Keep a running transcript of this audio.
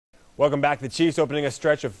Welcome back. The Chiefs opening a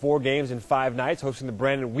stretch of 4 games in 5 nights, hosting the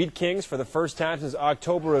Brandon Wheat Kings for the first time since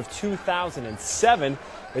October of 2007.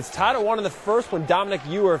 It's tied at 1 in the first when Dominic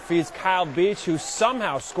Ewer feeds Kyle Beach, who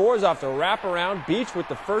somehow scores off the wraparound. Beach with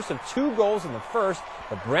the first of 2 goals in the first,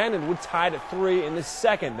 but Brandon would tied at 3 in the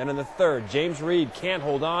second. Then in the third, James Reed can't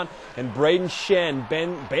hold on, and Braden Shen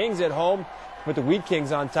bangs it home. With the Wheat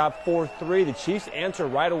Kings on top 4-3. The Chiefs answer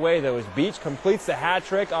right away, though, as Beach completes the hat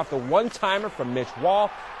trick off the one-timer from Mitch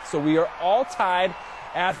Wall. So we are all tied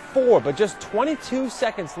at 4. But just 22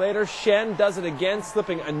 seconds later, Shen does it again,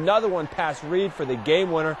 slipping another one past Reed for the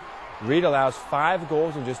game winner. Reed allows 5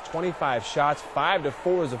 goals in just 25 shots.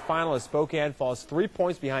 5-4 is the final as Spokane falls 3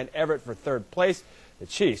 points behind Everett for 3rd place. The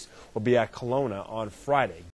Chiefs will be at Kelowna on Friday.